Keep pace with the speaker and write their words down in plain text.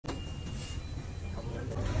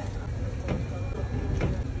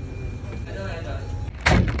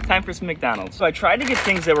Time for some McDonald's. So I tried to get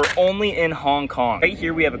things that were only in Hong Kong. Right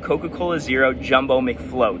here we have a Coca-Cola Zero Jumbo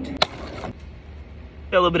McFloat. Got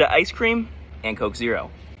a little bit of ice cream and Coke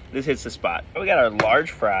Zero. This hits the spot. We got our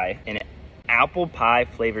large fry and apple pie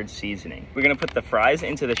flavored seasoning. We're gonna put the fries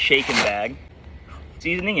into the shaken bag,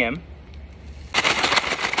 seasoning in.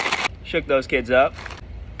 Shook those kids up.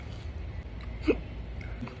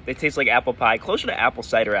 They taste like apple pie, closer to apple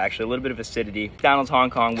cider actually, a little bit of acidity. McDonald's Hong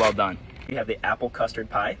Kong, well done. We have the apple custard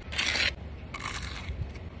pie.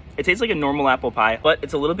 It tastes like a normal apple pie, but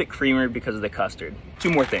it's a little bit creamier because of the custard.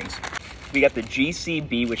 Two more things. We got the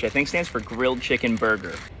GCB, which I think stands for grilled chicken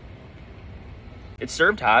burger. It's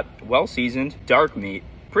served hot, well seasoned, dark meat,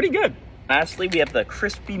 pretty good. Lastly, we have the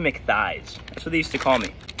crispy McThighs. That's what they used to call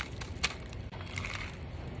me.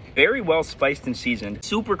 Very well spiced and seasoned,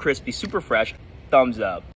 super crispy, super fresh. Thumbs up.